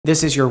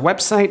This is your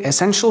website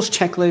essentials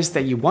checklist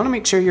that you want to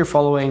make sure you're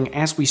following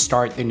as we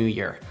start the new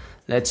year.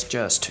 Let's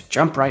just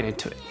jump right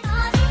into it.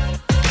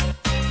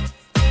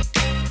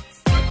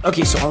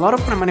 Okay, so a lot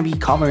of what I'm going to be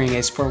covering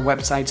is for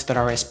websites that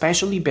are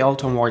especially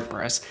built on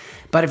WordPress.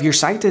 But if your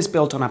site is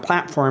built on a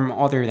platform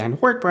other than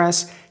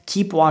WordPress,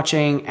 keep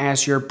watching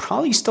as you're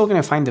probably still going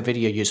to find the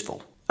video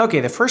useful. Okay,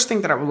 the first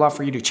thing that I would love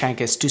for you to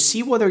check is to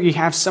see whether you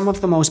have some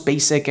of the most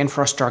basic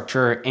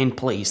infrastructure in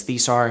place.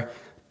 These are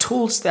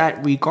tools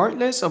that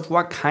regardless of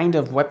what kind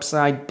of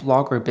website,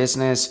 blog, or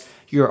business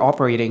you're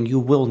operating, you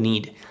will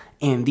need.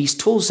 And these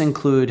tools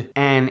include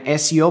an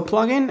SEO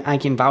plugin. I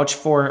can vouch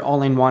for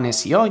all-in-one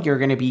SEO. You're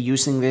going to be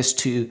using this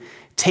to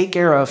take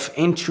care of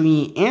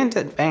entry and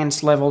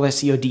advanced level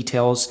SEO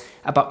details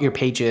about your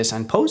pages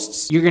and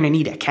posts. You're going to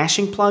need a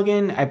caching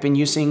plugin. I've been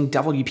using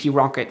WP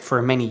Rocket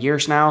for many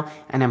years now,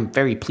 and I'm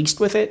very pleased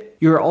with it.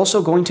 You're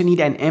also going to need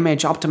an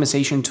image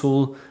optimization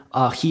tool.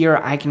 Here,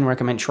 I can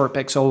recommend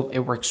ShortPixel. It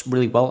works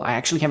really well. I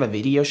actually have a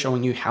video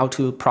showing you how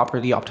to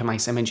properly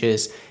optimize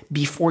images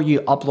before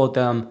you upload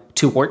them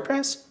to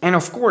WordPress. And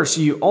of course,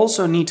 you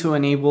also need to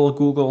enable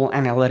Google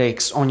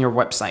Analytics on your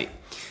website.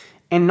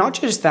 And not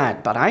just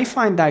that, but I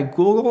find that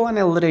Google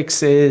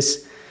Analytics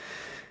is,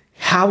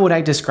 how would I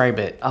describe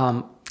it?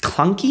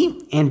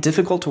 Clunky and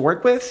difficult to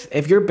work with.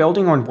 If you're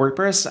building on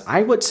WordPress,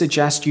 I would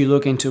suggest you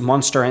look into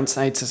Monster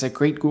Insights as a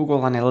great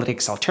Google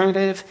Analytics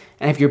alternative.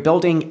 And if you're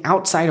building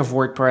outside of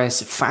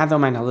WordPress,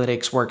 Fathom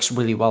Analytics works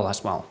really well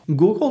as well.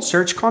 Google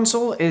Search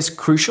Console is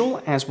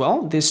crucial as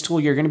well. This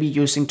tool you're going to be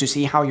using to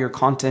see how your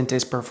content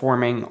is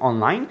performing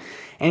online.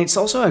 And it's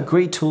also a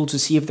great tool to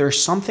see if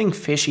there's something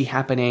fishy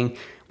happening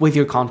with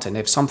your content.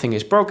 If something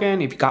is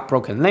broken, if you got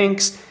broken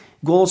links,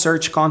 Google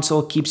Search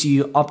Console keeps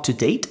you up to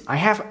date. I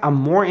have a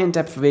more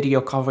in-depth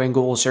video covering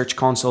Google Search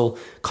Console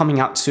coming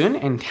out soon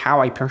and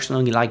how I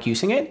personally like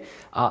using it.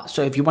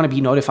 So if you want to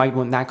be notified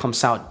when that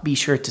comes out, be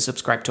sure to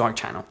subscribe to our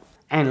channel.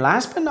 And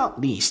last but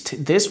not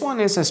least, this one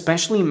is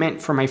especially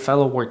meant for my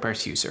fellow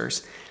WordPress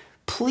users.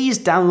 Please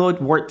download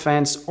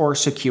WordPress or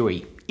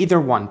Security, either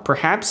one.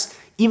 Perhaps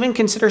even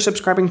consider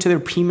subscribing to their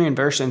premium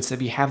versions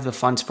if you have the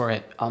funds for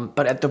it.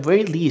 But at the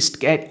very least,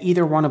 get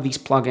either one of these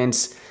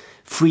plugins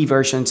free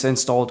versions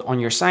installed on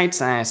your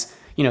sites, as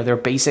their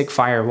basic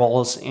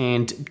firewalls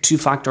and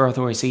two-factor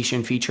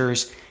authorization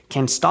features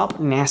can stop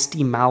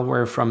nasty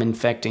malware from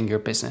infecting your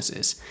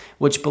businesses,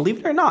 which, believe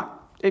it or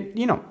not,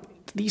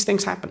 these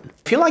things happen.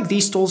 I feel like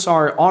these tools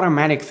are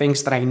automatic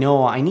things that I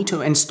know I need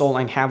to install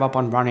and have up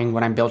and running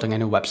when I'm building a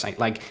new website.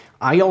 Like,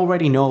 I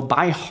already know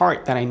by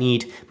heart that I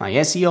need my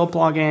SEO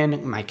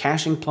plugin, my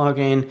caching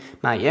plugin,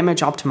 my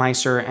image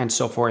optimizer, and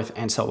so forth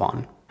and so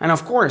on. And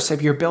of course,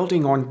 if you're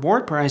building on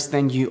WordPress,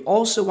 then you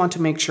also want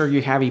to make sure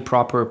you have a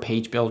proper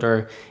page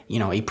builder,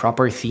 a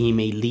proper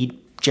theme, a lead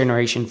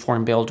generation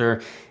form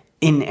builder.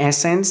 In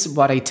essence,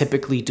 what I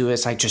typically do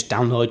is I just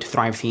download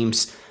Thrive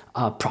Themes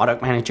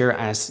product manager,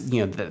 as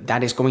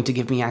that is going to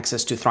give me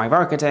access to Thrive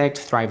Architect,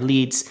 Thrive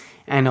Leads,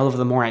 and all of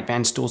the more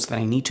advanced tools that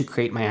I need to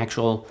create my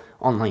actual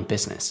online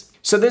business.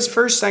 So this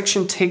first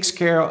section takes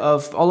care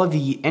of all of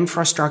the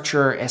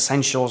infrastructure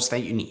essentials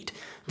that you need.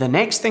 The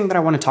next thing that I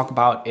want to talk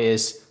about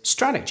is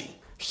strategy.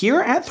 Here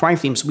at Thrive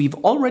Themes, we've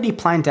already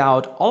planned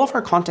out all of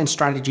our content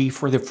strategy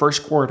for the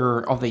first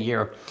quarter of the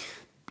year.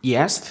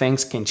 Yes,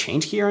 things can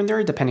change here and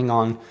there depending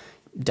on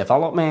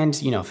development,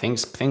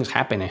 things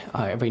happen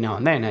every now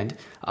and then, and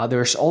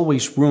there's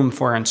always room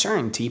for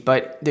uncertainty.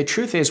 But the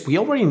truth is, we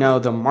already know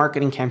the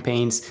marketing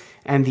campaigns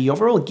and the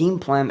overall game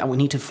plan that we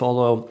need to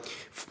follow,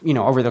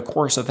 over the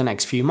course of the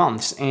next few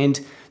months. And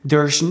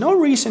there's no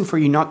reason for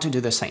you not to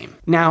do the same.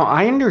 Now,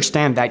 I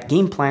understand that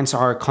game plans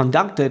are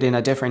conducted in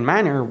a different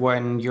manner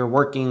when you're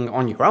working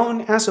on your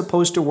own as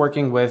opposed to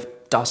working with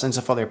dozens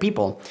of other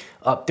people.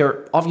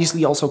 They're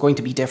obviously also going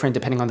to be different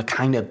depending on the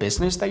kind of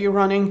business that you're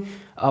running.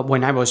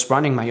 When I was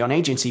running my own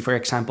agency, for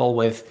example,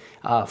 with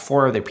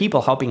 4 other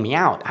people helping me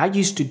out, I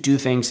used to do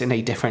things in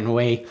a different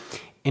way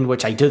in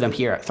which I do them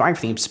here at Thrive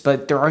Themes.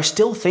 But there are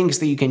still things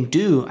that you can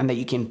do and that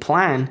you can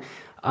plan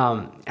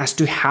as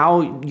to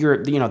how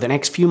the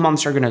next few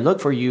months are going to look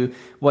for you,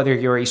 whether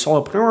you're a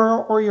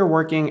solopreneur or you're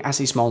working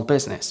as a small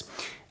business,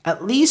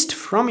 at least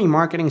from a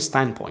marketing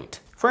standpoint.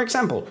 For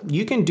example,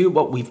 you can do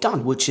what we've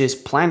done, which is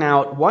plan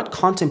out what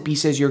content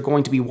pieces you're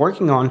going to be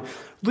working on,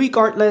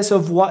 regardless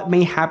of what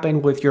may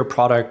happen with your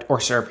product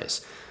or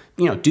service.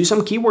 Do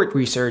some keyword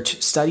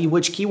research, study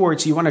which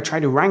keywords you want to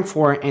try to rank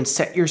for, and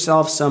set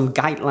yourself some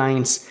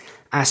guidelines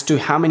as to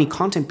how many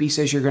content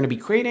pieces you're going to be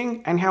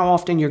creating and how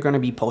often you're going to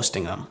be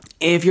posting them.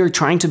 If you're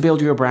trying to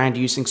build your brand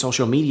using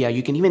social media,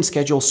 you can even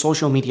schedule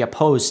social media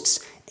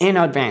posts in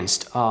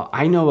advance.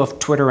 I know of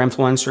Twitter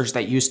influencers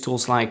that use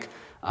tools like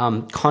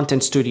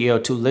Content Studio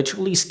to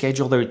literally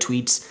schedule their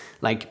tweets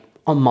like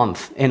a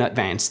month in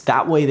advance.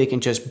 That way they can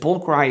just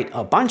bulk write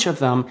a bunch of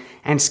them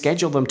and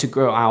schedule them to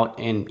go out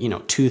in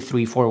 2,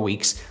 3, 4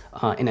 weeks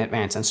in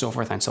advance, and so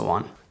forth and so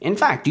on. In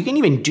fact, you can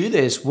even do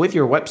this with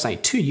your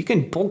website too. You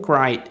can bulk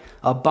write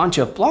a bunch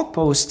of blog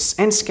posts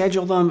and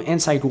schedule them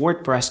inside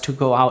WordPress to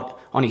go out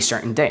on a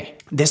certain day.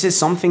 This is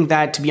something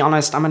that, to be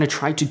honest, I'm going to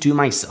try to do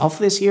myself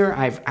this year.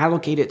 I've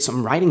allocated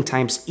some writing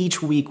times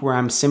each week where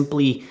I'm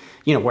simply,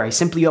 where I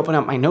simply open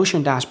up my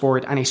Notion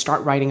dashboard and I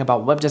start writing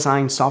about web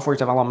design, software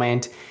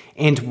development.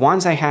 And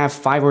once I have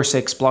 5 or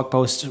 6 blog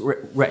posts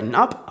written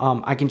up,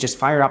 I can just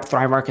fire up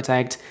Thrive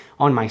Architect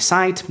on my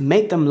site,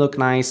 make them look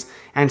nice,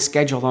 and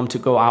schedule them to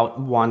go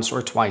out once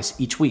or twice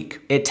each week.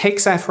 It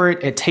takes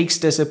effort, it takes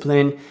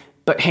discipline,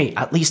 but hey,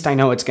 at least I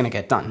know it's going to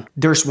get done.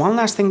 There's one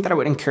last thing that I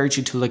would encourage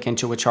you to look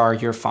into, which are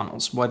your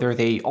funnels, whether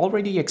they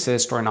already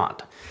exist or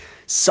not.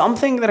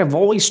 Something that I've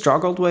always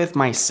struggled with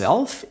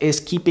myself is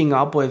keeping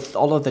up with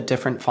all of the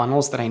different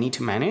funnels that I need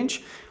to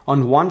manage.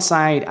 On one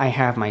side, I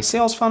have my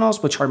sales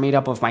funnels, which are made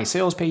up of my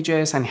sales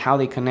pages and how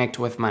they connect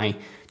with my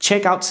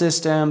checkout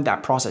system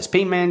that process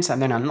payments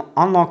and then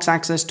unlocks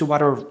access to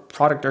whatever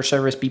product or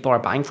service people are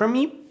buying from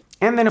me.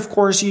 And then, of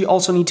course, you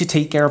also need to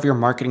take care of your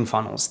marketing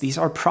funnels. These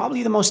are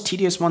probably the most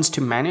tedious ones to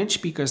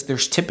manage because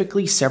there's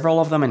typically several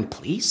of them in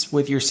place.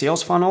 With your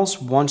sales funnels,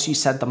 once you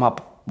set them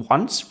up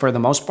once, for the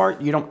most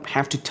part, you don't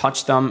have to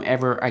touch them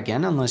ever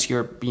again unless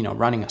you're,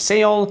 running a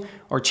sale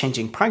or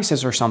changing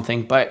prices or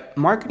something. But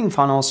marketing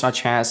funnels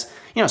such as,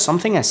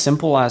 something as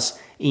simple as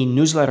a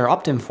newsletter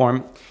opt-in form,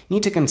 you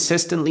need to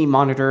consistently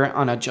monitor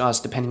and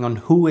adjust depending on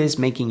who is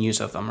making use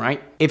of them,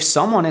 right? If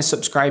someone is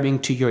subscribing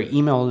to your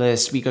email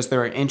list because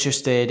they're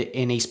interested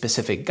in a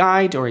specific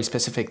guide or a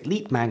specific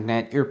lead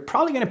magnet, you're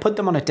probably going to put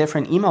them on a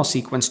different email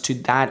sequence to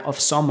that of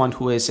someone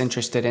who is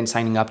interested in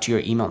signing up to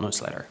your email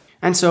newsletter.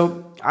 And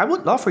so I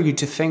would love for you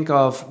to think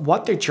of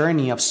what the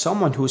journey of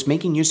someone who's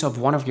making use of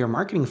one of your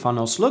marketing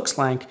funnels looks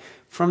like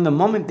from the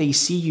moment they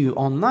see you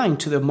online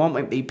to the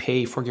moment they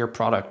pay for your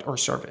product or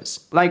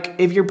service. Like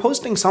if you're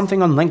posting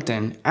something on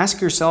LinkedIn,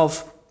 ask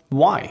yourself,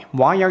 why?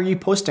 Why are you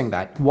posting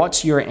that?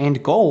 What's your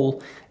end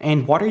goal?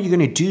 And what are you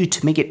going to do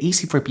to make it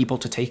easy for people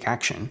to take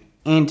action?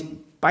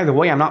 And by the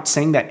way, I'm not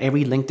saying that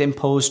every LinkedIn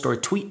post or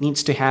tweet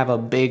needs to have a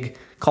big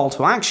call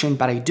to action,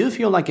 but I do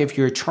feel like if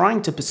you're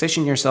trying to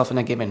position yourself in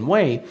a given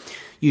way,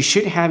 you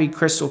should have a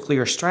crystal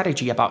clear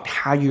strategy about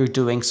how you're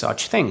doing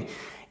such thing.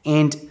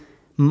 And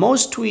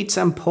most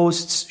tweets and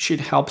posts should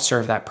help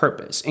serve that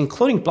purpose,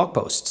 including blog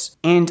posts.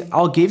 And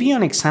I'll give you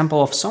an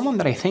example of someone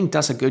that I think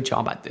does a good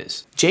job at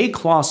this. Jay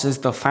Kloss is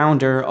the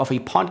founder of a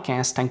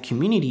podcast and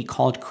community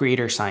called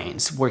Creator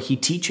Science, where he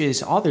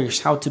teaches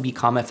others how to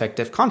become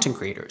effective content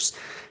creators.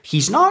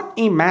 He's not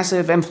a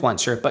massive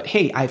influencer, but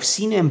hey, I've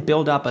seen him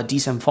build up a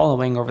decent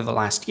following over the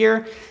last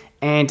year.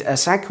 And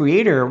as a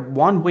creator,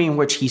 one way in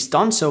which he's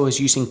done so is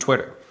using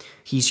Twitter.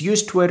 He's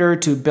used Twitter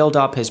to build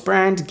up his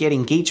brand, get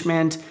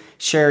engagement,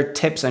 share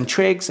tips and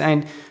tricks.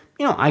 And,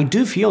 I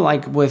do feel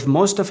like with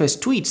most of his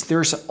tweets,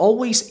 there's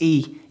always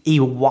a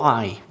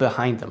why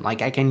behind them.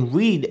 Like I can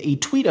read a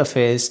tweet of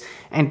his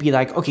and be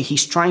like, okay,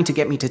 he's trying to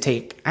get me to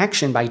take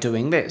action by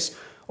doing this.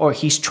 Or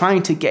he's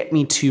trying to get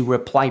me to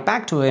reply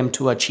back to him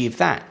to achieve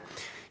that.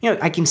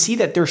 I can see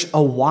that there's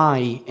a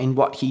why in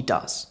what he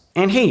does.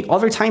 And hey,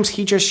 other times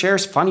he just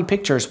shares funny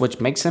pictures, which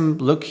makes him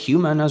look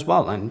human as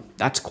well. And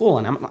that's cool.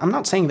 And I'm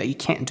not saying that you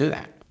can't do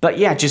that. But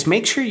yeah, just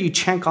make sure you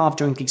check off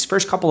during these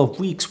first couple of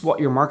weeks what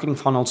your marketing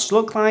funnels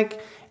look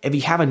like. If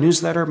you have a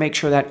newsletter, make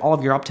sure that all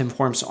of your opt-in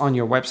forms on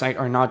your website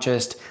are not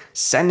just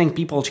sending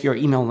people to your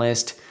email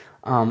list,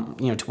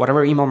 to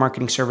whatever email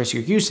marketing service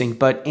you're using,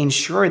 but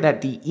ensure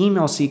that the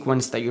email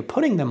sequence that you're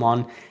putting them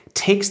on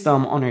takes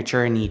them on a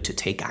journey to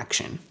take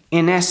action.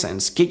 In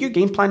essence, get your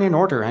game plan in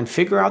order and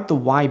figure out the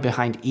why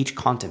behind each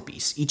content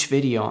piece, each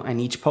video,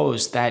 and each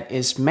post that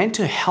is meant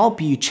to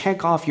help you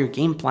check off your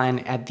game plan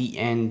at the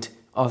end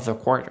of the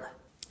quarter.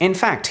 In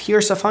fact,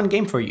 here's a fun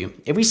game for you.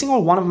 Every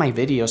single one of my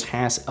videos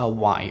has a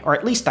why, or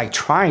at least I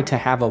try to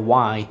have a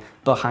why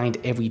behind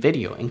every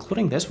video,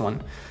 including this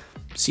one.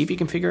 See if you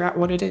can figure out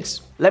what it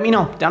is. Let me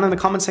know down in the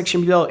comment section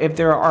below if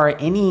there are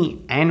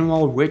any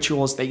annual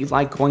rituals that you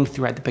like going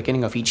through at the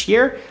beginning of each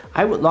year.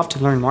 I would love to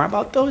learn more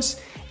about those.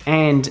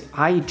 And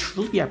I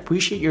truly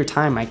appreciate your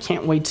time. I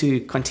can't wait to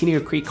continue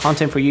to create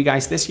content for you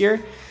guys this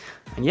year.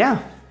 And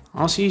yeah,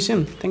 I'll see you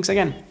soon. Thanks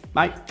again.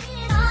 Bye.